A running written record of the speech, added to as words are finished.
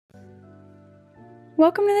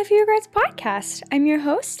Welcome to the Few Regrets Podcast. I'm your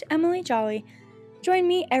host, Emily Jolly. Join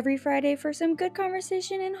me every Friday for some good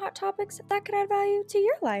conversation and hot topics that could add value to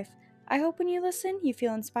your life. I hope when you listen, you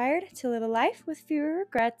feel inspired to live a life with fewer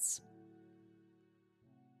regrets.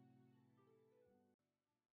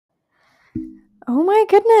 Oh my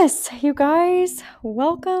goodness, you guys,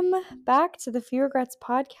 welcome back to the Few Regrets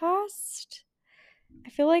Podcast. I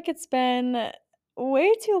feel like it's been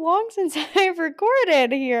way too long since I've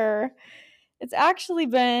recorded here. It's actually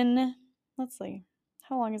been, let's see,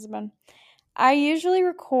 how long has it been? I usually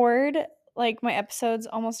record like my episodes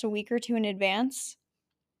almost a week or two in advance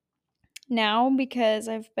now because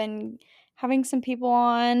I've been having some people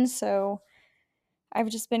on, so I've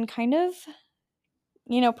just been kind of,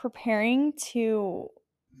 preparing to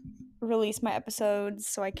release my episodes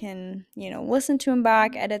so I can, listen to them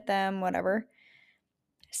back, edit them, whatever.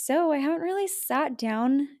 So I haven't really sat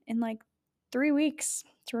down in like 3 weeks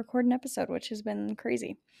to record an episode, which has been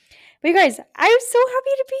crazy. But you guys, I'm so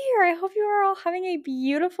happy to be here. I hope you are all having a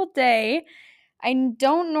beautiful day. I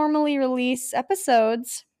don't normally release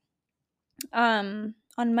episodes on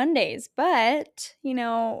Mondays, but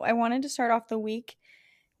I wanted to start off the week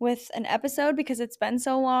with an episode because it's been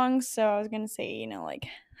so long. So I was going to say,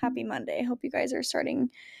 happy Monday. Hope you guys are starting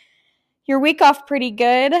your week off pretty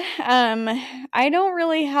good. I don't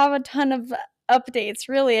really have a ton of updates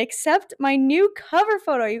really, except my new cover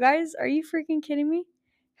photo. You guys, are you freaking kidding me?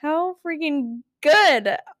 How freaking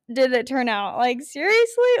good did it turn out? Like,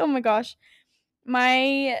 seriously? Oh my gosh.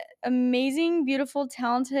 My amazing, beautiful,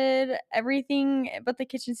 talented, everything but the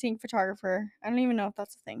kitchen sink photographer. I don't even know if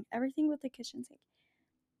that's a thing. Everything but the kitchen sink.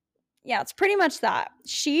 Yeah, it's pretty much that.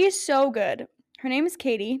 She's so good. Her name is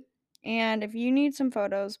Katie. And if you need some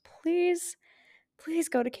photos, please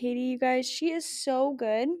go to Katie, you guys. She is so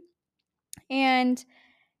good. And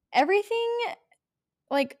everything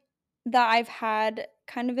like that I've had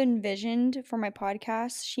kind of envisioned for my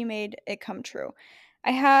podcast, she made it come true.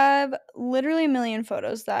 I have literally a million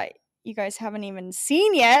photos that you guys haven't even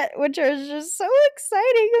seen yet, which is just so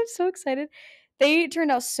exciting. I'm so excited. They turned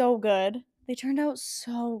out so good.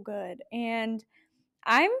 And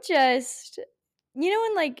I'm just,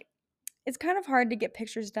 and like, it's kind of hard to get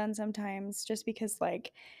pictures done sometimes just because,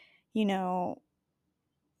 like, you know,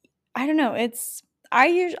 I don't know.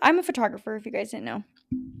 I'm a photographer, if you guys didn't know.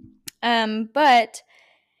 But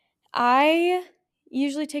I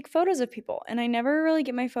usually take photos of people and I never really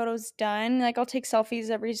get my photos done. Like, I'll take selfies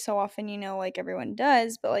every so often, like everyone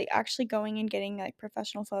does, but like actually going and getting like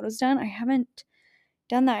professional photos done, I haven't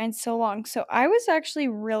done that in so long. So I was actually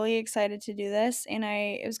really excited to do this, and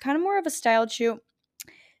it was kind of more of a styled shoot.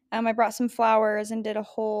 I brought some flowers and did a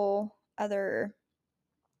whole other,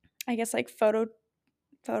 I guess, like photo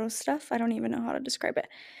stuff. I don't even know how to describe it.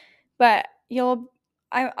 But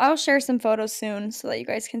I'll share some photos soon so that you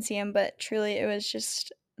guys can see them, but truly it was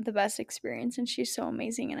just the best experience, and she's so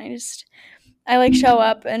amazing, and I like show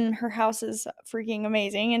up and her house is freaking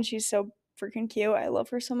amazing and she's so freaking cute. I love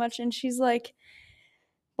her so much, and she's like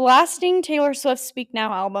blasting Taylor Swift's Speak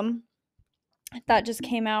Now album that just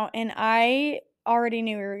came out, and I already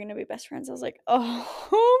knew we were going to be best friends. I was like, oh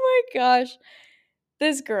my gosh,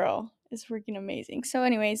 this girl is freaking amazing. So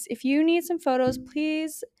anyways, if you need some photos,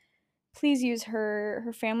 please use her.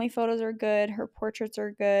 Her family photos are good. Her portraits are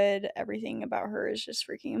good. Everything about her is just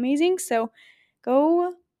freaking amazing. So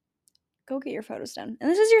go get your photos done. And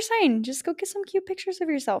this is your sign. Just go get some cute pictures of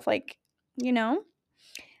yourself. Like, But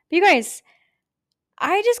you guys,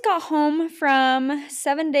 I just got home from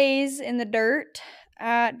 7 days in the dirt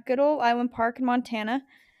at good old Island Park in Montana.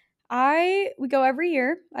 We go every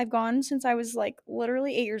year. I've gone since I was like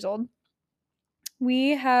literally 8 years old.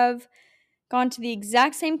 We have gone to the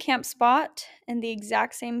exact same camp spot in the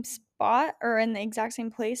exact same spot, or in the exact same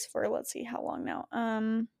place for, let's see, how long now?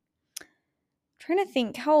 Trying to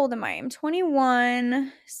think, how old am I? I'm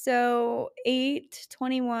 21, so 8,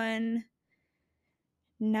 21,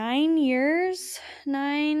 9 years?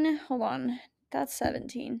 9, hold on, that's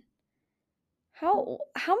 17. How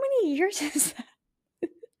many years is that?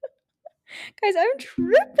 Guys, I'm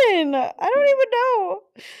tripping. I don't even know.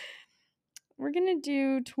 We're gonna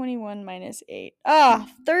do 21 minus 8.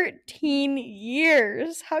 13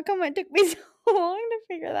 years. How come it took me so long to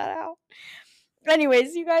figure that out?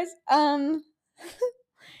 Anyways, you guys,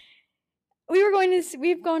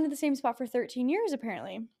 we've gone to the same spot for 13 years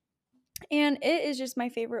apparently. And it is just my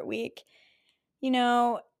favorite week.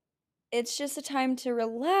 It's just a time to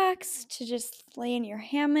relax, to just lay in your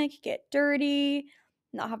hammock, get dirty,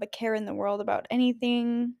 not have a care in the world about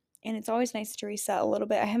anything. And it's always nice to reset a little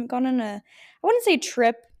bit. I haven't gone on I wouldn't say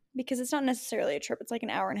trip, because it's not necessarily a trip. It's like an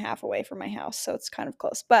hour and a half away from my house, so it's kind of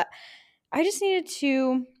close. But I just needed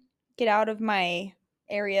to get out of my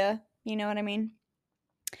area, you know what I mean?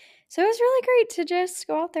 So it was really great to just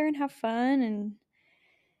go out there and have fun and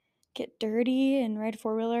get dirty and ride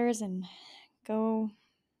four-wheelers and go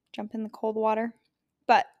jump in the cold water.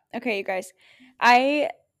 But okay, you guys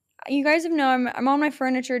have known I'm on my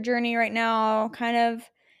furniture journey right now, kind of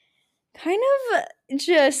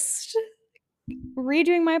just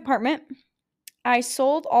redoing my apartment. I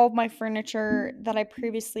sold all of my furniture that I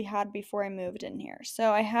previously had before I moved in here.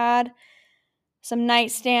 So I had some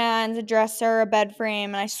nightstands, a dresser, a bed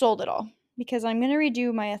frame, and I sold it all because I'm going to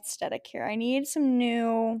redo my aesthetic here. I need some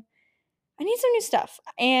new stuff.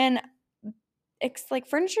 And it's like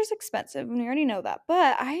furniture's expensive, and we already know that.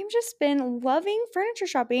 But I've just been loving furniture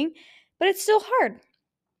shopping, but it's still hard.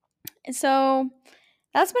 And so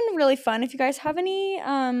that's been really fun. If you guys have any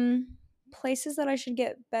places that I should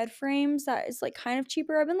get bed frames that is like kind of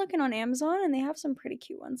cheaper, I've been looking on Amazon and they have some pretty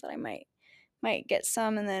cute ones that I might get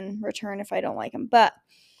some and then return if I don't like them. But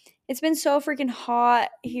it's been so freaking hot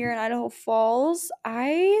here in Idaho Falls.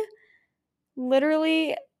 I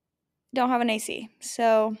literally don't have an AC.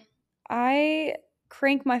 So I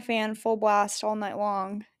crank my fan full blast all night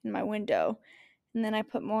long in my window. And then I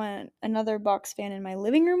put another box fan in my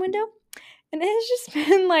living room window. And it's just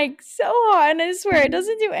been like so hot. And I swear it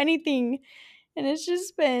doesn't do anything. And it's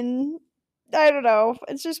just been, I don't know,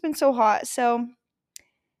 it's just been so hot. So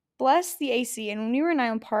bless the AC. And when we were in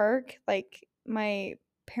Island Park, like my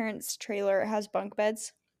parents' trailer has bunk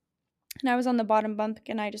beds. And I was on the bottom bunk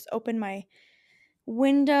and I just opened my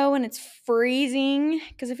window and it's freezing.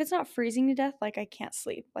 Because if it's not freezing to death, like I can't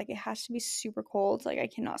sleep. Like it has to be super cold. Like I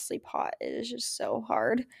cannot sleep hot. It is just so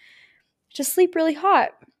hard to sleep really hot.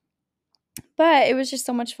 But it was just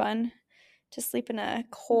so much fun to sleep in a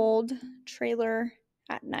cold trailer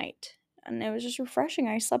at night. And it was just refreshing.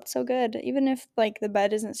 I slept so good. Even if like the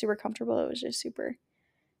bed isn't super comfortable, it was just super,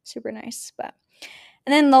 super nice.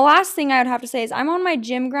 And then the last thing I would have to say is I'm on my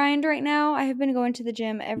gym grind right now. I have been going to the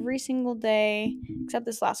gym every single day, except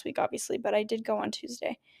this last week, obviously, but I did go on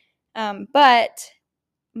Tuesday. But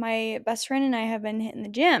my best friend and I have been hitting the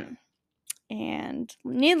gym. And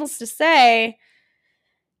needless to say,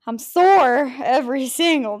 I'm sore every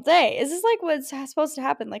single day. Is this like what's supposed to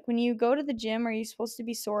happen? Like when you go to the gym, are you supposed to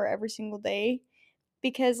be sore every single day?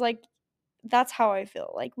 Because like that's how I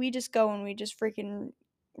feel. Like we just go and we just freaking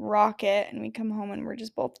rock it and we come home and we're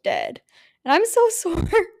just both dead. And I'm so sore.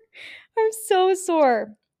 I'm so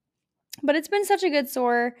sore. But it's been such a good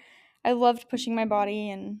sore. I loved pushing my body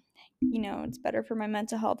and it's better for my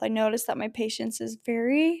mental health. I noticed that my patience is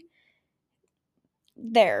very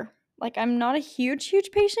there. Like I'm not a huge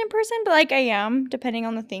patient person, but like I am depending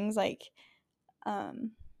on the things like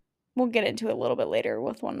we'll get into it a little bit later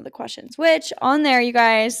with one of the questions, which on there you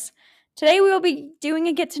guys, today we will be doing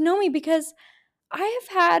a get to know me because I have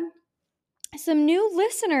had some new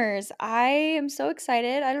listeners. I am so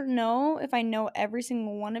excited. I don't know if I know every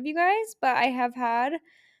single one of you guys, but I have had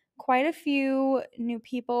quite a few new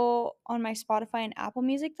people on my Spotify and Apple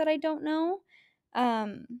Music that I don't know.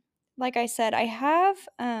 Like I said,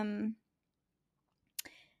 I'm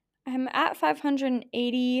at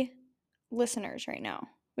 580 listeners right now,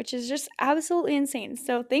 which is just absolutely insane.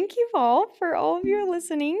 So thank you all for all of your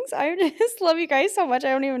listenings. I just love you guys so much. I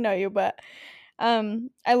don't even know you, but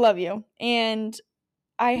I love you. And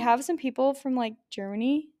I have some people from like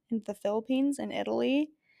Germany and the Philippines and Italy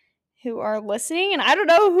who are listening, and I don't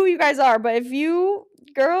know who you guys are, but if you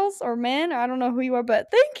girls or men, I don't know who you are, but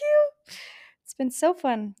thank you. It's been so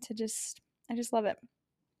fun to I just love it.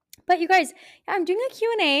 But you guys, yeah, I'm doing a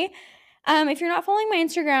Q&A. If you're not following my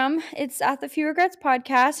Instagram, it's at the Few Regrets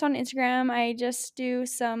Podcast on Instagram. I just do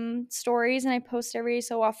some stories and I post every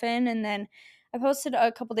so often. And then I posted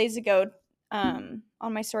a couple days ago on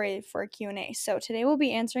my story for a Q&A. So today we'll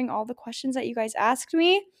be answering all the questions that you guys asked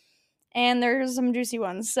me. And there's some juicy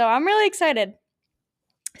ones. So I'm really excited.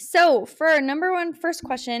 So for our number one first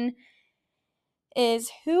question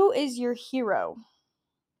is, who is your hero?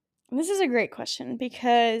 And this is a great question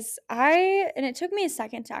because and it took me a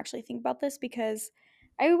second to actually think about this because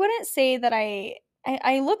I wouldn't say that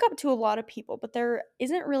I look up to a lot of people, but there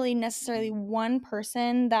isn't really necessarily one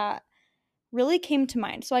person that really came to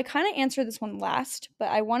mind. So I kind of answered this one last, but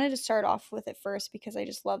I wanted to start off with it first because I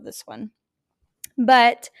just love this one.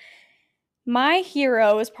 But my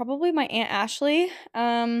hero is probably my Aunt Ashley.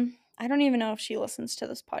 I don't even know if she listens to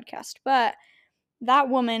this podcast, but that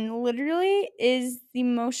woman literally is the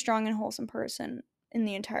most strong and wholesome person in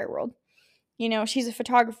the entire world. She's a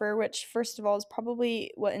photographer, which first of all is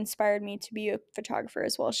probably what inspired me to be a photographer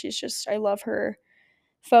as well. I love her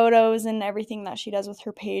photos and everything that she does with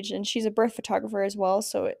her page, and she's a birth photographer as well,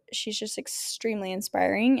 so she's just extremely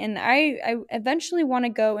inspiring. And I eventually want to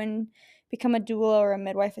go and become a doula or a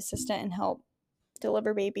midwife assistant and help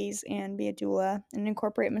deliver babies and be a doula and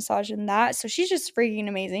incorporate massage in that. So she's just freaking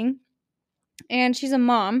amazing. And she's a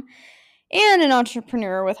mom and an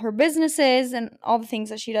entrepreneur with her businesses and all the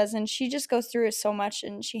things that she does, and she just goes through it so much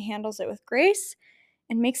and she handles it with grace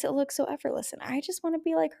and makes it look so effortless. And I just want to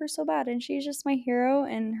be like her so bad. And she's just my hero,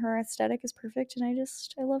 and her aesthetic is perfect. And I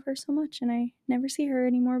love her so much. And I never see her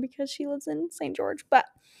anymore because she lives in St. George, but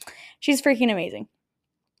she's freaking amazing.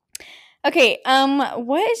 Okay,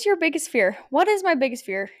 what is your biggest fear? What is my biggest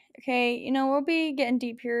fear? Okay, we'll be getting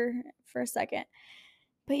deep here for a second.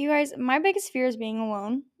 But you guys, my biggest fear is being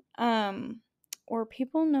alone. Or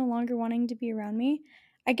people no longer wanting to be around me.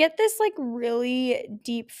 I get this like really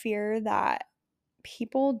deep fear that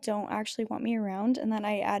people don't actually want me around and that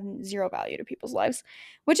I add zero value to people's lives,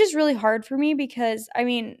 which is really hard for me because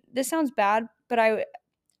this sounds bad, but I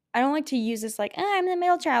don't like to use this like, I'm the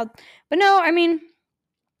middle child. But no,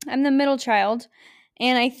 I'm the middle child,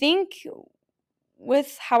 and I think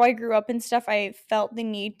with how I grew up and stuff, I felt the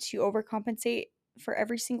need to overcompensate for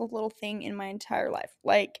every single little thing in my entire life.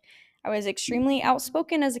 Like, I was extremely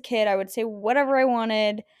outspoken as a kid. I would say whatever I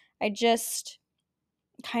wanted. I just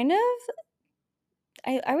kind of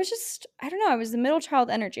I was just, I don't know, I was the middle child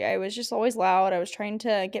energy. I was just always loud. I was trying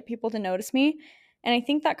to get people to notice me. And I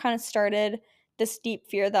think that kind of started this deep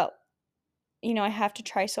fear that, I have to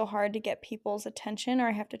try so hard to get people's attention, or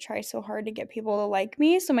I have to try so hard to get people to like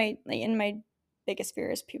me. So my biggest fear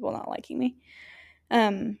is people not liking me.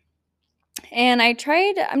 Um, and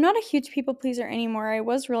I'm not a huge people pleaser anymore. I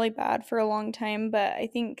was really bad for a long time, but I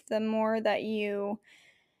think the more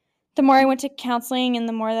I went to counseling and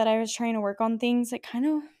the more that I was trying to work on things, it kind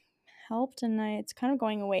of helped, and it's kind of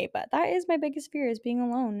going away. But that is my biggest fear, is being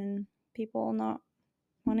alone and people not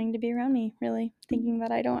wanting to be around me, really thinking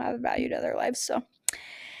that I don't have value to their lives. So,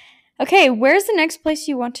 okay, where's the next place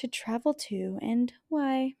you want to travel to and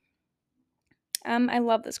why? I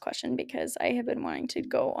love this question because I have been wanting to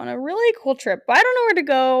go on a really cool trip, but I don't know where to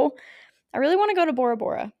go. I really want to go to Bora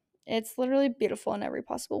Bora. It's literally beautiful in every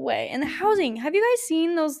possible way. And the housing, have you guys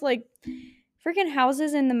seen those like freaking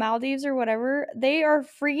houses in the Maldives or whatever? They are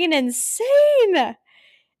freaking insane.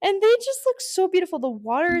 And they just look so beautiful. The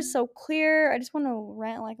water is so clear. I just want to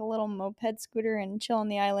rent like a little moped scooter and chill on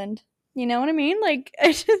the island. You know what I mean? Like,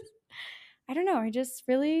 I don't know. I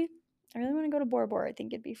really want to go to Bora Bora. I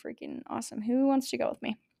think it'd be freaking awesome. Who wants to go with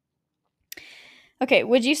me? Okay,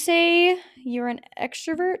 would you say you're an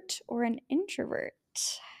extrovert or an introvert?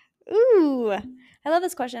 Ooh, I love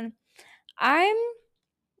this question. I'm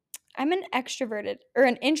an extroverted or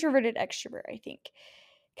an introverted extrovert, I think.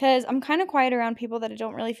 Because I'm kind of quiet around people that I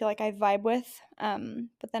don't really feel like I vibe with.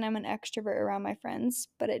 But then I'm an extrovert around my friends.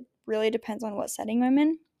 But it really depends on what setting I'm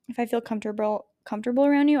in. If I feel comfortable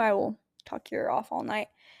around you, I will talk your ear off all night.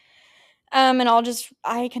 And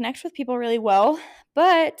I connect with people really well.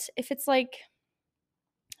 But if it's like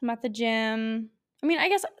I'm at the gym, I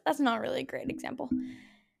guess that's not really a great example.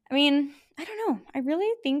 I don't know. I really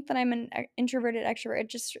think that I'm an introverted extrovert.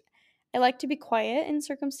 I like to be quiet in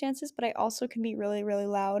circumstances, but I also can be really, really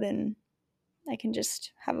loud, and I can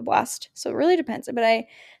just have a blast. So it really depends. But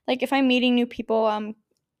if I'm meeting new people,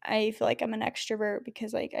 I feel like I'm an extrovert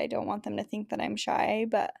because like I don't want them to think that I'm shy,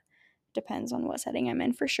 but depends on what setting I'm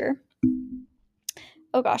in for sure.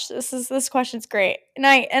 Oh gosh, this question's great. And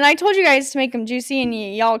I told you guys to make them juicy, and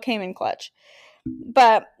y'all came in clutch.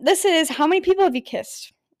 But this is, how many people have you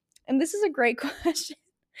kissed? And this is a great question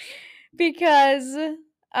because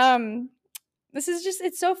this is just,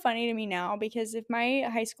 it's so funny to me now, because if my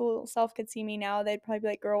high school self could see me now, they'd probably be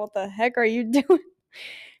like, girl, what the heck are you doing?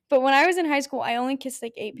 But when I was in high school, I only kissed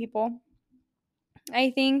like 8 people,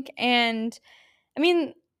 I think. And I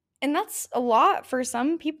mean, and that's a lot for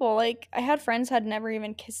some people. Like, I had friends who had never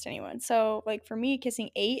even kissed anyone. So like for me, kissing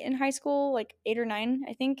 8 in high school, like 8 or 9,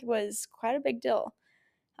 I think, was quite a big deal.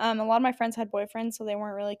 A lot of my friends had boyfriends, so they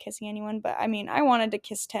weren't really kissing anyone. But I wanted to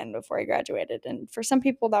kiss 10 before I graduated. And for some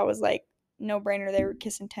people, that was like no brainer. They were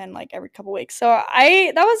kissing 10 like every couple weeks. So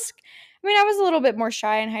I was a little bit more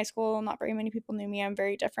shy in high school. Not very many people knew me. I'm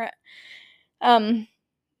very different than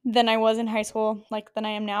I was in high school, like than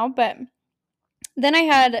I am now. But then I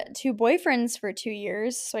had 2 boyfriends for 2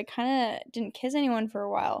 years, so I kind of didn't kiss anyone for a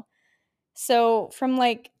while. So from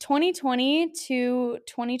like 2020 to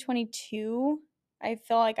 2022, I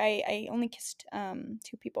feel like I only kissed 2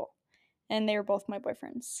 people, and they were both my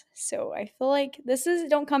boyfriends. So I feel like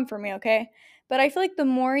don't come for me, okay? But I feel like the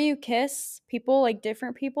more you kiss people, like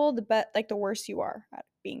different people, the worse you are at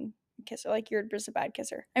being kisser. Like, you're just a bad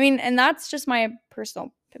kisser. I mean, and that's just my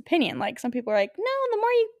personal opinion. Like, some people are like, no, the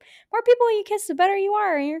more people you kiss, the better you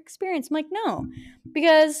are in your experience. I'm like, no,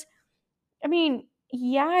 because I mean,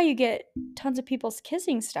 yeah, you get tons of people's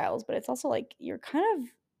kissing styles, but it's also like you're kind of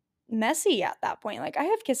messy at that point. Like, I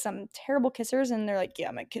have kissed some terrible kissers, and they're like,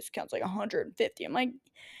 yeah, my kiss count's like 150. I'm like,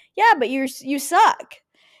 yeah, but you suck,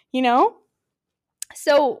 you know.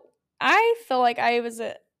 So I feel like I was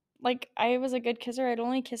a good kisser. I'd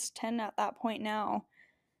only kissed 10 at that point now,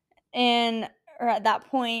 and or at that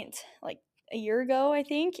point like a year ago, I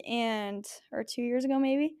think, and or 2 years ago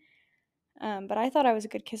maybe. But I thought I was a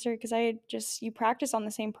good kisser because you practice on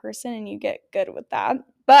the same person and you get good with that.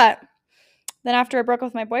 But then after I broke up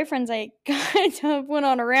with my boyfriends, I kind of went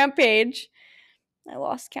on a rampage. I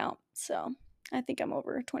lost count. So I think I'm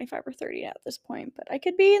over 25 or 30 at this point, but I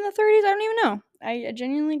could be in the 30s. I don't even know. I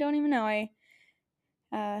genuinely don't even know. I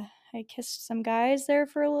kissed some guys there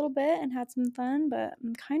for a little bit and had some fun, but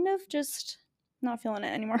I'm kind of just not feeling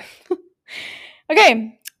it anymore.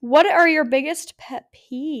 Okay, what are your biggest pet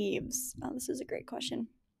peeves? Oh, this is a great question.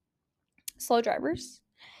 Slow drivers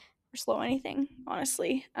or slow anything,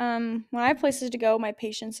 honestly. When I have places to go, my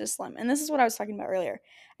patience is slim. And this is what I was talking about earlier.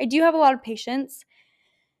 I do have a lot of patience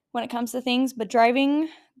when it comes to things, but driving,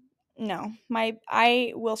 no.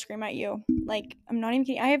 I will scream at you. Like, I'm not even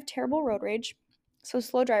kidding. I have terrible road rage. So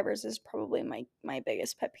slow drivers is probably my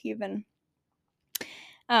biggest pet peeve. And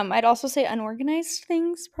I'd also say unorganized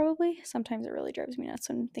things, probably. Sometimes it really drives me nuts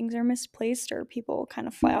when things are misplaced or people kind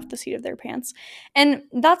of fly off the seat of their pants. And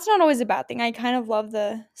that's not always a bad thing. I kind of love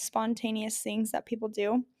the spontaneous things that people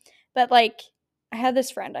do. But, like, I had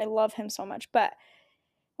this friend. I love him so much. But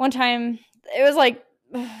one time, it was like,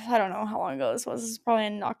 I don't know how long ago this was. This was probably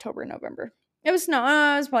in October, November. It was it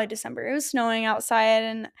was probably December. It was snowing outside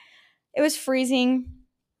and it was freezing.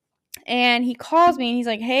 And he calls me and he's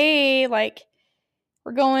like, hey, like,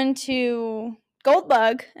 we're going to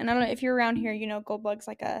Goldbug, and I don't know if you're around here. You know, Goldbug's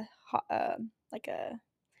like a hot, like a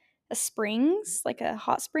springs, like a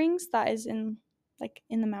hot springs that is in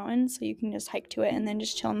the mountains, so you can just hike to it and then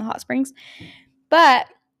just chill in the hot springs. But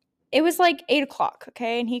it was like 8 o'clock,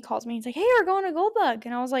 okay, and he calls me. He's like, "Hey, we're going to Goldbug,"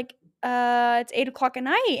 and I was like, It's 8 o'clock at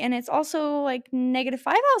night, and it's also like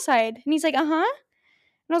 -5 outside." And he's like, "Uh huh,"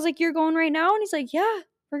 and I was like, "You're going right now?" And he's like, "Yeah,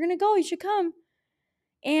 we're gonna go. You should come."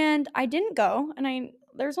 And I didn't go, and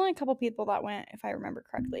there's only a couple people that went, if I remember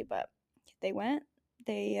correctly, but they went.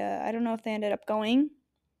 I don't know if they ended up going.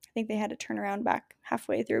 I think they had to turn around back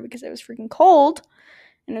halfway through because it was freaking cold,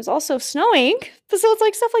 and it was also snowing. So it's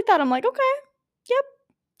like stuff like that. I'm like, okay, yep,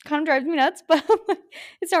 kind of drives me nuts, but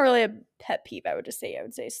it's not really a pet peeve. I would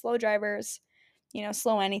say slow drivers,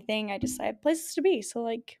 slow anything. I have places to be, so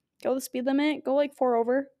like go the speed limit, go like 4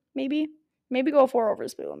 over, maybe go 4 over the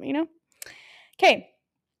speed limit. Okay.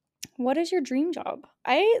 What is your dream job?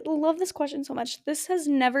 I love this question so much. This has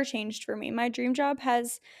never changed for me. My dream job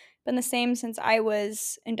has been the same since I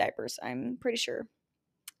was in diapers, I'm pretty sure.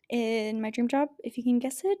 In my dream job, if you can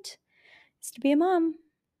guess it, is to be a mom.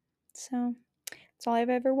 So that's all I've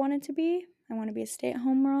ever wanted to be. I want to be a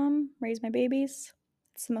stay-at-home mom, raise my babies.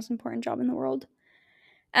 It's the most important job in the world.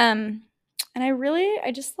 And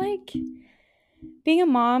I just like being a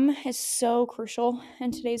mom is so crucial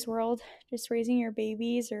in today's world. Just raising your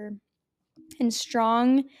babies and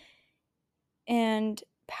strong and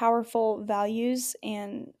powerful values,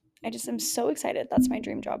 and I just am so excited. That's my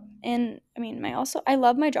dream job. And I mean, I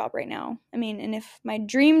love my job right now. I mean, and if my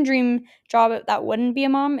dream job that wouldn't be a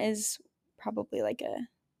mom is probably like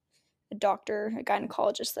a doctor, a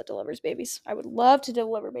gynecologist that delivers babies. I would love to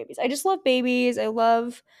deliver babies. I just love babies. I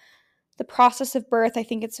love the process of birth. I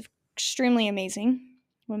think it's extremely amazing.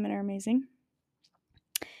 Women are amazing.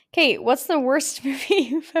 Okay, what's the worst movie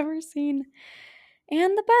you've ever seen?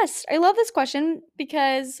 And the best. I love this question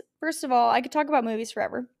because, first of all, I could talk about movies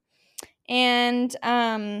forever. And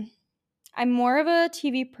I'm more of a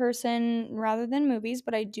TV person rather than movies,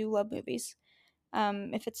 but I do love movies.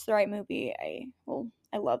 If it's the right movie,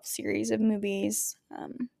 I love series of movies.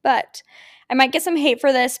 But I might get some hate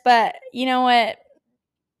for this, but you know what?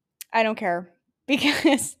 I don't care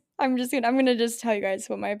because I'm gonna just tell you guys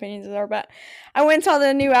what my opinions are. But I went and saw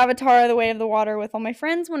the new Avatar: The Way of the Water with all my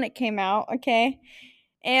friends when it came out, okay?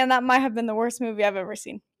 And that might have been the worst movie I've ever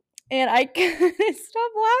seen. And I couldn't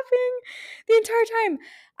stop laughing the entire time.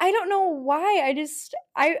 I don't know why.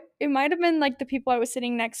 It might have been like the people I was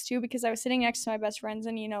sitting next to, because I was sitting next to my best friends,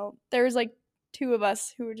 and there was like two of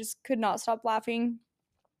us who just could not stop laughing.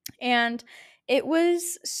 And it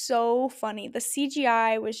was so funny. The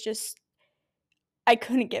CGI was just, I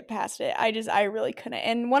couldn't get past it. I really couldn't.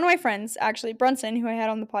 And one of my friends, actually, Brunson, who I had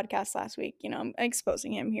on the podcast last week, I'm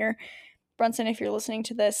exposing him here. Brunson, if you're listening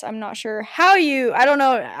to this, I'm not sure how I don't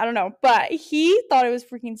know, but he thought it was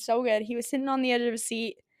freaking so good. He was sitting on the edge of a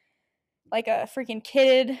seat like a freaking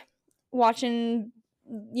kid watching,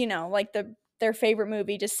 like their favorite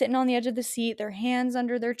movie, just sitting on the edge of the seat, their hands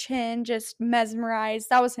under their chin, just mesmerized.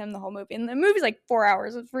 That was him the whole movie. And the movie's like 4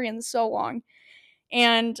 hours. It's freaking so long.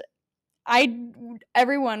 And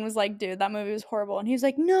everyone was like, dude, that movie was horrible. And he was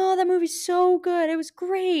like, no, that movie's so good. It was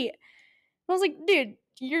great. And I was like, dude,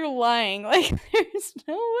 you're lying. Like, there's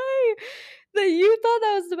no way that you thought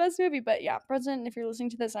that was the best movie. But yeah, President, if you're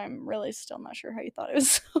listening to this, I'm really still not sure how you thought it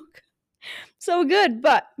was so good. So good.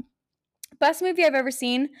 But best movie I've ever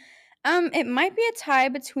seen. It might be a tie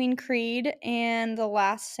between Creed and The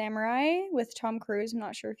Last Samurai with Tom Cruise. I'm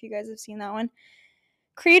not sure if you guys have seen that one.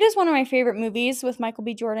 Creed is one of my favorite movies with Michael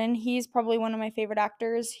B. Jordan. He's probably one of my favorite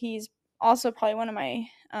actors. He's also probably one of my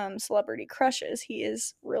celebrity crushes. He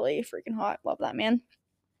is really freaking hot. Love that man.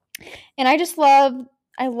 And I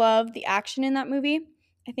love the action in that movie.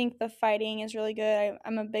 I think the fighting is really good.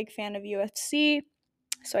 I'm a big fan of UFC,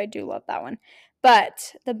 so I do love that one.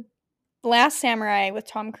 But The Last Samurai with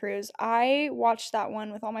Tom Cruise, I watched that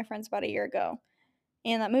one with all my friends about a year ago.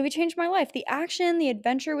 And that movie changed my life. The action, the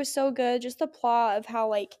adventure was so good. Just the plot of how,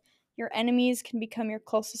 like, your enemies can become your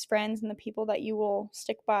closest friends and the people that you will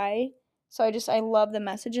stick by. So I love the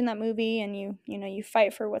message in that movie, and you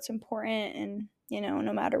fight for what's important, and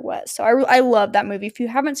no matter what. So I love that movie. If you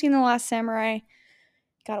haven't seen The Last Samurai,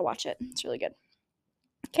 gotta watch it. It's really good.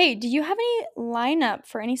 Okay, do you have any lineup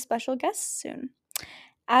for any special guests soon?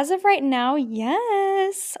 As of right now,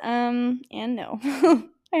 yes. And no.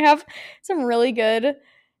 I have some really good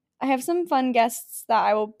I have some fun guests that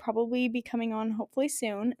I will probably be coming on hopefully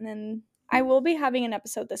soon. And then I will be having an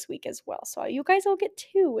episode this week as well. So you guys will get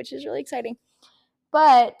two, which is really exciting.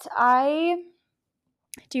 But I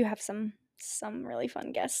do have some really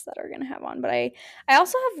fun guests that are going to have on. But I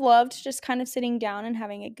also have loved just kind of sitting down and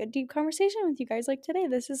having a good deep conversation with you guys like today.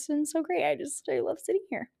 This has been so great. I love sitting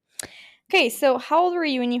here. Okay, so how old were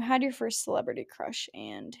you when you had your first celebrity crush,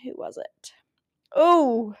 and who was it?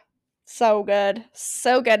 Oh, so good.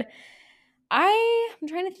 So good. I'm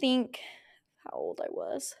trying to think how old I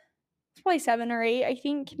was. It's probably 7 or 8, I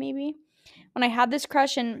think, maybe. When I had this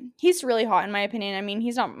crush, and he's really hot in my opinion. I mean,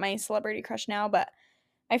 he's not my celebrity crush now, but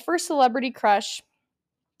my first celebrity crush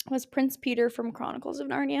was Prince Peter from Chronicles of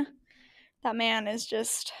Narnia. That man is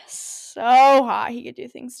just so hot. He could do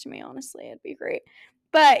things to me, honestly. It'd be great.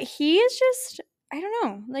 But he is just, I don't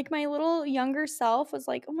know, like my little younger self was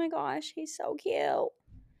like, oh my gosh, he's so cute.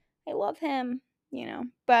 I love him,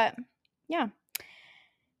 But yeah.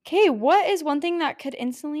 Okay, what is one thing that could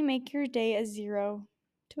instantly make your day a 0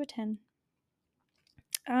 to a 10?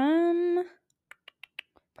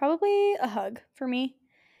 Probably a hug for me.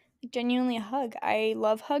 Genuinely a hug. I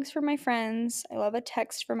love hugs from my friends. I love a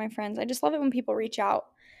text from my friends. I just love it when people reach out.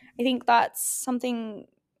 I think that's something,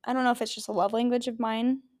 I don't know if it's just a love language of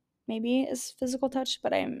mine, maybe is physical touch,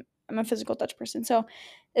 but I'm a physical touch person. So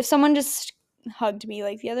if someone just hugged me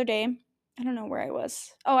like the other day, I don't know where I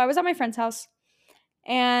was. Oh, I was at my friend's house,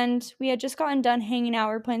 and we had just gotten done hanging out.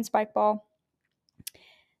 We were playing spike ball,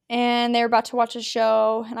 and they were about to watch a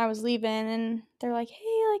show, and I was leaving, and they're like,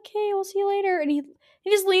 hey, we'll see you later. And he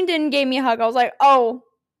just leaned in and gave me a hug. I was like, oh,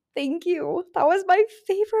 thank you. That was my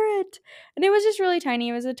favorite. And it was just really tiny.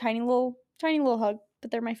 It was a tiny little hug, but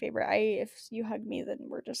they're my favorite. If you hug me, then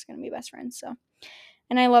we're just going to be best friends. So,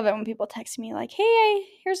 and I love it when people text me like, hey,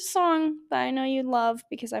 here's a song that I know you'd love,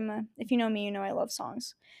 because if you know me, you know I love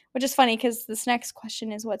songs. Which is funny because this next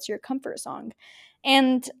question is, what's your comfort song?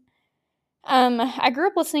 And I grew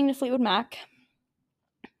up listening to Fleetwood Mac.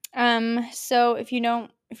 So if you're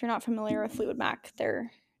not familiar with Fleetwood Mac,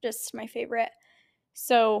 they're just my favorite.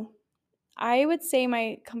 So I would say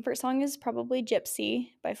my comfort song is probably Gypsy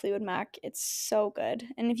by Fleetwood Mac. It's so good.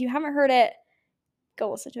 And if you haven't heard it,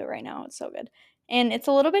 go listen to it right now. It's so good. And it's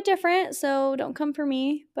a little bit different, so don't come for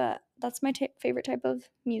me, but that's my favorite type of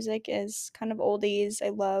music, is kind of oldies. I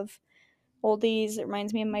love oldies. It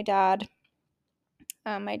reminds me of my dad.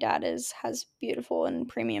 My dad has beautiful and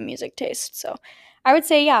premium music taste. So I would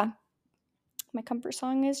say, yeah, my comfort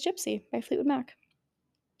song is Gypsy by Fleetwood Mac.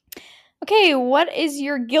 Okay, what is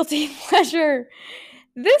your guilty pleasure?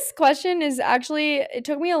 This question is actually, it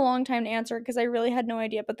took me a long time to answer because I really had no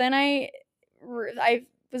idea. But then I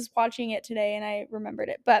was watching it today and I remembered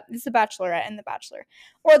it. But it's The Bachelorette and The Bachelor,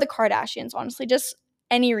 or The Kardashians, honestly, just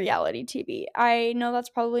any reality TV. I know that's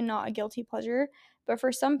probably not a guilty pleasure, but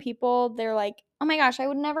for some people, they're like, oh my gosh, I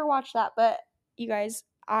would never watch that. But you guys,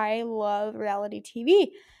 I love reality TV.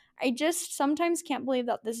 I just sometimes can't believe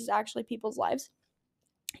that this is actually people's lives.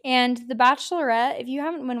 And The Bachelorette, if you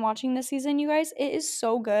haven't been watching this season, you guys, it is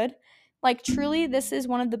so good. Like, truly, this is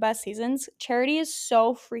one of the best seasons. Charity is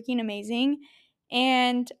so freaking amazing.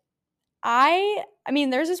 And I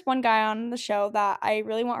mean, there's this one guy on the show that I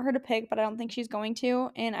really want her to pick, but I don't think she's going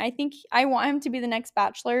to. And I think I want him to be the next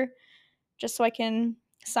Bachelor just so I can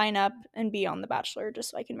sign up and be on The Bachelor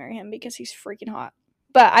just so I can marry him because he's freaking hot.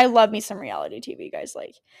 But I love me some reality TV, guys.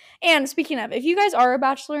 Like, and speaking of, if you guys are a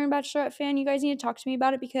Bachelor and Bachelorette fan, you guys need to talk to me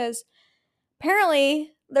about it because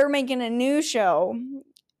apparently they're making a new show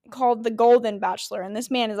called The Golden Bachelor, and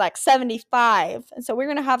this man is like 75, and so we're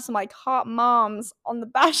gonna have some like hot moms on The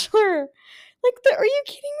Bachelor. Like, are you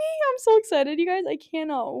kidding me? I'm so excited, you guys. I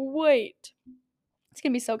cannot wait. It's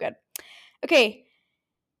gonna be so good. Okay,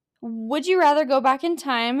 would you rather go back in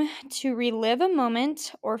time to relive a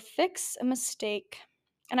moment or fix a mistake?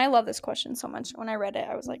 And I love this question so much. When I read it,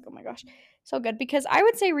 I was like, oh my gosh, so good. Because I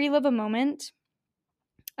would say relive a moment.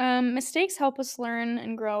 Mistakes help us learn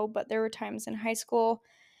and grow, but there were times in high school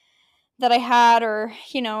that I had, or,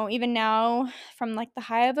 even now, from like the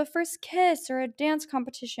high of a first kiss or a dance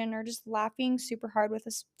competition or just laughing super hard with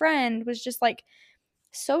a friend was just like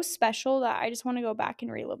so special that I just want to go back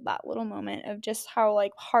and relive that little moment of just how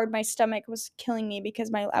like hard my stomach was killing me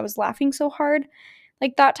because I was laughing so hard.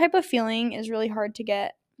 Like, that type of feeling is really hard to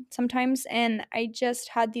get sometimes, and I just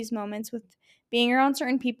had these moments with being around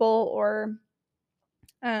certain people or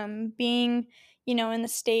being, in the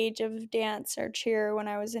stage of dance or cheer when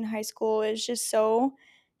I was in high school is just so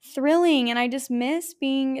thrilling. And I just miss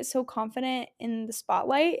being so confident in the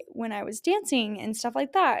spotlight when I was dancing and stuff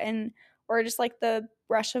like that. And, or just like the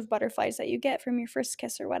rush of butterflies that you get from your first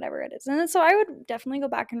kiss or whatever it is. And so I would definitely go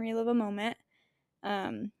back and relive a moment.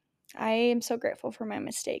 I am so grateful for my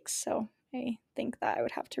mistakes. So I think that I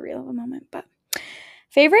would have to relive a moment. But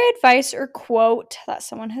favorite advice or quote that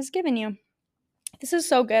someone has given you? This is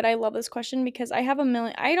so good. I love this question because I have a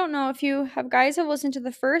million. I don't know if you have listened to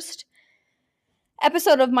the first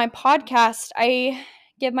episode of my podcast. I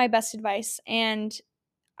give my best advice, and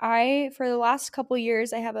for the last couple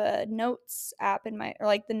years, I have a notes app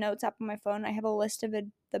the notes app on my phone. I have a list of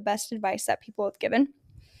the best advice that people have given.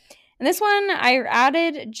 And this one I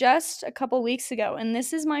added just a couple weeks ago, and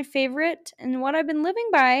this is my favorite and what I've been living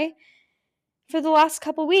by for the last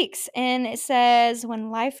couple weeks. And it says, when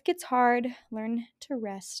life gets hard, learn to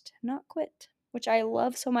rest, not quit, which I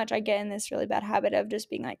love so much. I get in this really bad habit of just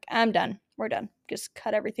being like, I'm done. We're done. Just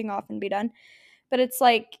cut everything off and be done. But it's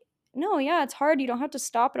like, no, yeah, it's hard. You don't have to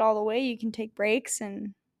stop it all the way. You can take breaks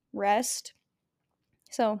and rest.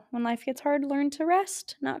 So when life gets hard, learn to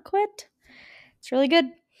rest, not quit. It's really good.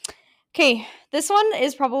 Okay, this one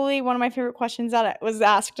is probably one of my favorite questions that was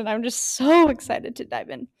asked, and I'm just so excited to dive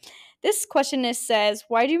in. This question says,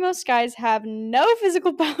 why do most guys have no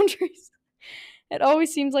physical boundaries? It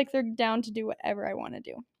always seems like they're down to do whatever I want to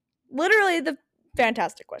do. Literally the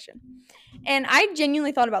fantastic question. And I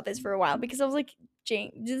genuinely thought about this for a while because I was like,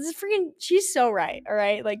 Jane, this is freaking, she's so right, all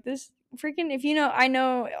right? Like, this freaking, I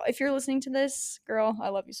know if you're listening to this, girl, I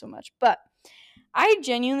love you so much. But I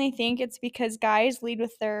genuinely think it's because guys lead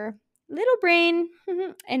with their little brain,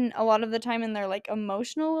 and a lot of the time in their like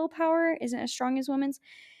emotional willpower isn't as strong as women's.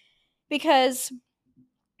 Because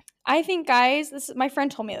I think guys, my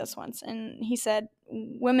friend told me this once, and he said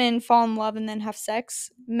women fall in love and then have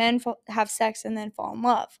sex, men have sex and then fall in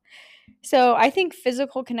love. So I think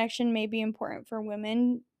physical connection may be important for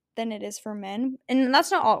women than it is for men, and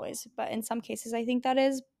that's not always, but in some cases I think that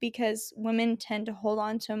is, because women tend to hold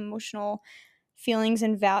on to emotional feelings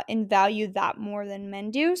and value that more than men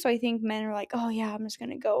do. So I think men are like, oh yeah, I'm just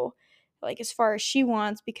gonna go like as far as she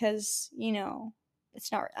wants because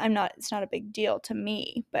it's not a big deal to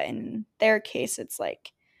me, but in their case it's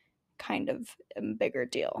like kind of a bigger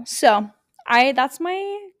deal. So I think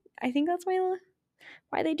that's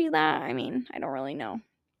why they do that. I mean, I don't really know.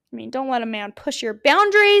 I mean, don't let a man push your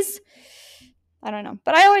boundaries. I don't know.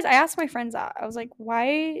 But I ask my friends that. I was like,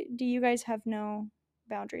 why do you guys have no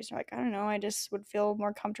boundaries? They're like, I don't know. I just would feel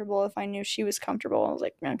more comfortable if I knew she was comfortable. I was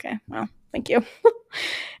like, okay, well, thank you.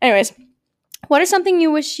 Anyways, what is something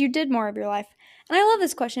you wish you did more of your life? And I love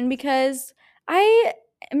this question because I'm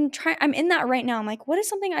in that right now. I'm like, what is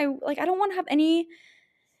something I don't want to have any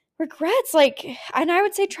regrets. Like, and I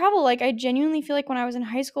would say travel. Like, I genuinely feel like when I was in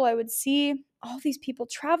high school, I would see all these people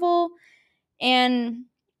travel. And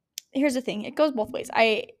here's the thing, it goes both ways.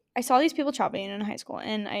 I saw these people traveling in high school,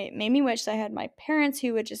 and it made me wish I had my parents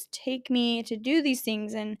who would just take me to do these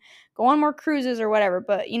things and go on more cruises or whatever.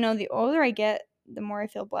 But, the older I get, the more I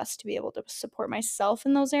feel blessed to be able to support myself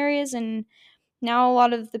in those areas. And now a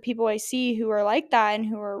lot of the people I see who are like that and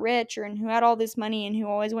who are rich or and who had all this money and who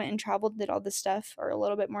always went and traveled, did all this stuff, are a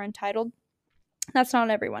little bit more entitled. That's not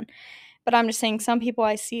everyone. But I'm just saying some people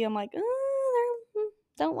I see, I'm like,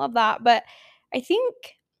 don't love that. But I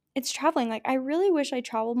think it's traveling. Like, I really wish I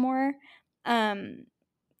traveled more.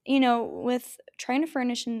 With trying to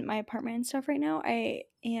furnish in my apartment and stuff right now, I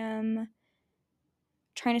am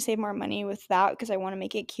trying to save more money with that because I want to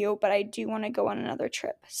make it cute, but I do want to go on another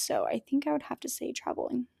trip. So I think I would have to say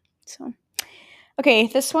traveling. So, okay,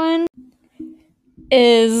 this one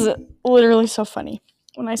is literally so funny.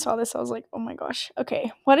 When I saw this, I was like, oh my gosh.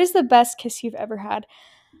 Okay, what is the best kiss you've ever had?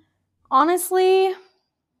 Honestly,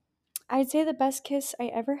 I'd say the best kiss I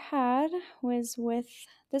ever had was with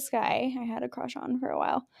this guy I had a crush on for a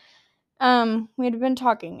while. We had been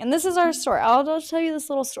talking, and this is our story. I'll just tell you this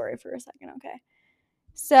little story for a second, okay?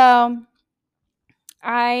 So,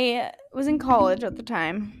 I was in college at the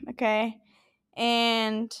time, okay?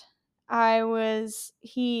 And this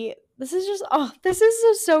is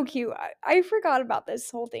just so cute. I forgot about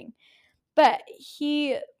this whole thing. But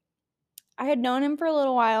I had known him for a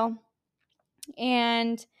little while,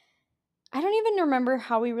 and I don't even remember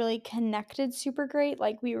how we really connected super great.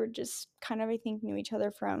 Like, we were just kind of, I think, knew each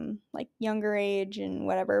other from, like, younger age and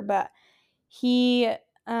whatever, but he,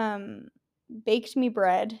 baked me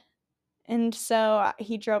bread, and so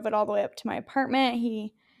he drove it all the way up to my apartment.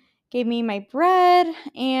 He gave me my bread,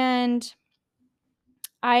 and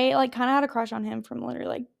I, like, kinda had a crush on him from literally,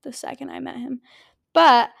 like, the second I met him.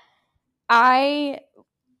 But I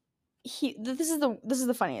this is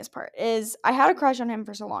the funniest part, is I had a crush on him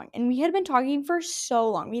for so long, and we had been talking for so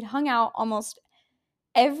long. We'd hung out almost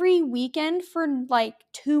every weekend for, like,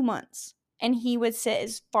 2 months, and he would sit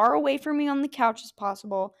as far away from me on the couch as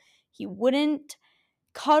possible. He wouldn't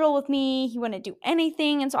cuddle with me. He wouldn't do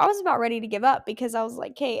anything. And so I was about ready to give up because I was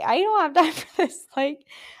like, hey, I don't have time for this. Like,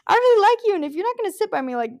 I really like you. And if you're not going to sit by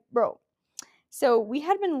me, like, bro. So we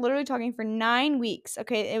had been literally talking for 9 weeks.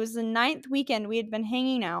 Okay. It was the 9th weekend we had been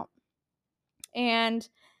hanging out. And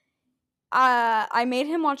I made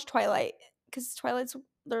him watch Twilight because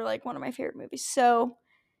they're like one of my favorite movies. So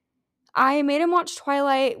I made him watch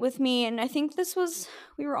Twilight with me, and I think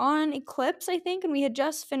we were on Eclipse, I think, and we had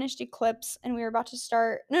just finished Eclipse, and we were about to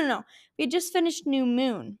start, no, we had just finished New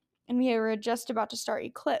Moon, and we were just about to start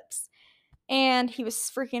Eclipse, and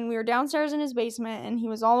we were downstairs in his basement, and he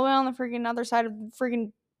was all the way on the freaking other side of the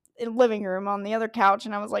freaking living room on the other couch,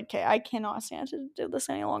 and I was like, okay, I cannot stand to do this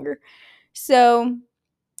any longer. So,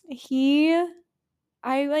 I,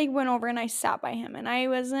 like, went over and I sat by him, and I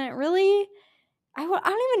wasn't really, I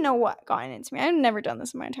don't even know what got into me. I've never done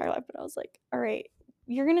this in my entire life, but I was like, all right,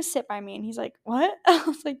 you're going to sit by me. And he's like, what? I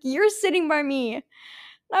was like, you're sitting by me. And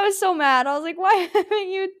I was so mad. I was like, why haven't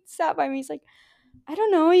you sat by me? He's like, I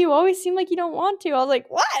don't know. You always seem like you don't want to. I was like,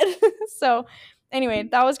 what? So anyway,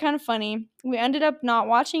 that was kind of funny. We ended up not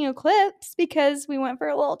watching Eclipse because we went for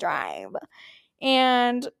a little drive.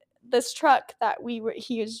 And this truck that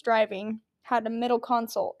he was driving had a middle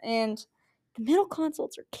console, and the middle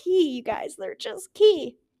consoles are key, you guys. They're just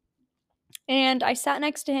key. And I sat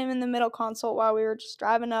next to him in the middle console while we were just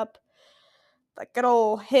driving up the good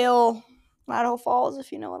old hill, Idaho Falls,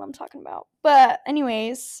 if you know what I'm talking about. But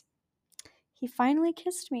anyways, he finally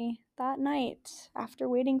kissed me that night after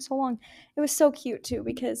waiting so long. It was so cute too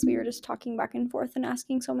because we were just talking back and forth and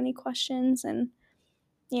asking so many questions, and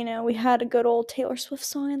we had a good old Taylor Swift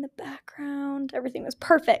song in the background. Everything was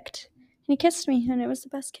perfect. And he kissed me, and it was the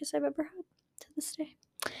best kiss I've ever had to this day.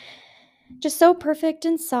 Just so perfect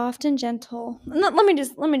and soft and gentle. And let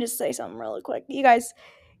me just say something really quick. You guys,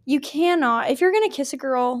 you cannot, if you're going to kiss a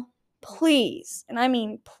girl, please, and I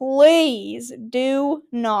mean please, do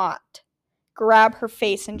not grab her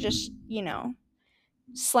face and just,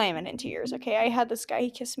 slam it into yours, okay? I had this guy,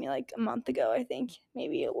 he kissed me like a month ago, I think.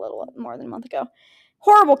 Maybe a little more than a month ago.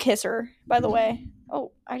 Horrible kisser, by the way.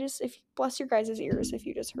 Oh, bless your guys' ears if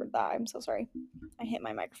you just heard that. I'm so sorry. I hit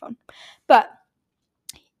my microphone. But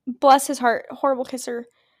bless his heart, horrible kisser.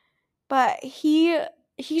 But he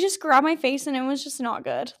just grabbed my face, and it was just not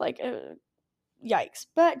good. Like, yikes.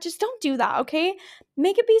 But just don't do that, okay?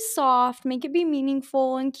 Make it be soft, make it be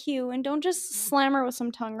meaningful and cute, and don't just slam her with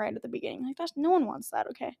some tongue right at the beginning. Like, no one wants that,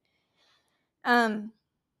 okay?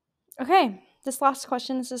 Okay, this last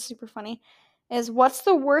question, this is super funny, is what's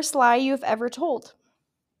the worst lie you've ever told?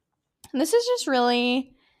 And this is just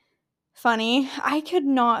really funny. I could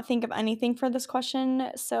not think of anything for this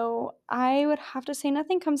question, so I would have to say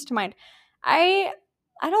nothing comes to mind. I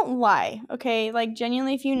don't lie, okay? Like,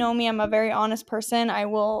 genuinely, if you know me, I'm a very honest person. I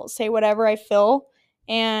will say whatever I feel,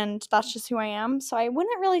 and that's just who I am. So I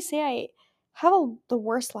wouldn't really say the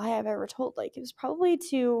worst lie I've ever told. Like, it was probably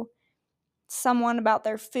to someone about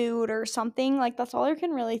their food or something. Like, that's all I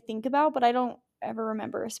can really think about, but I don't ever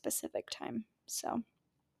remember a specific time. So,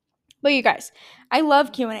 but you guys, I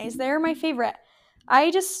love Q&As. They're my favorite.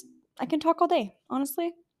 I can talk all day,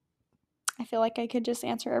 honestly. I feel like I could just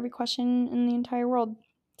answer every question in the entire world.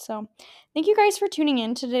 So, thank you guys for tuning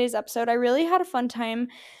in to today's episode. I really had a fun time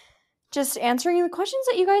just answering the questions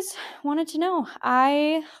that you guys wanted to know.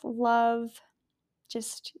 I love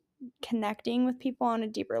just connecting with people on a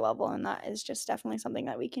deeper level, and that is just definitely something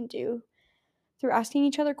that we can do through asking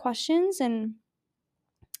each other questions and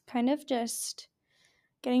kind of just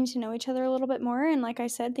getting to know each other a little bit more. And like I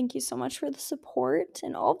said, thank you so much for the support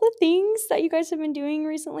and all the things that you guys have been doing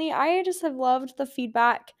recently. I just have loved the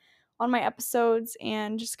feedback on my episodes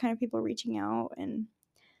and just kind of people reaching out, and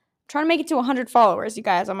trying to make it to 100 followers, you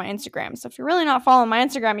guys, on my Instagram. So if you're really not following my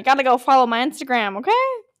Instagram, you got to go follow my Instagram, okay?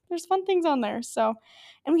 There's fun things on there. So,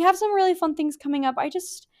 and we have some really fun things coming up.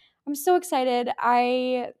 I'm so excited.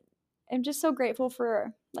 I am just so grateful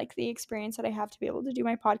for like the experience that I have to be able to do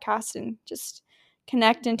my podcast and just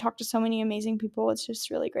connect and talk to so many amazing people. It's just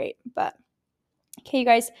really great. But okay, you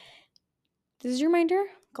guys, this is your reminder.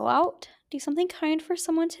 Go out, do something kind for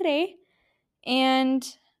someone today, and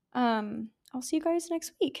I'll see you guys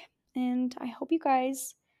next week. And I hope you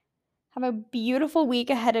guys have a beautiful week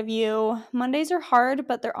ahead of you. Mondays are hard,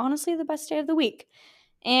 but they're honestly the best day of the week.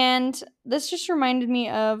 And this just reminded me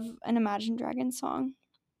of an Imagine Dragons song.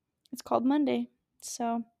 It's called Monday.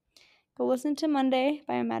 So go listen to Monday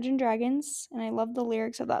by Imagine Dragons. And I love the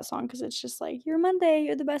lyrics of that song because it's just like, you're Monday,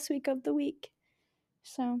 you're the best week of the week.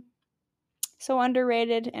 So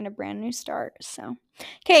underrated and a brand new start. So,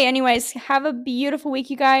 okay, anyways, have a beautiful week,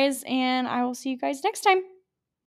 you guys. And I will see you guys next time.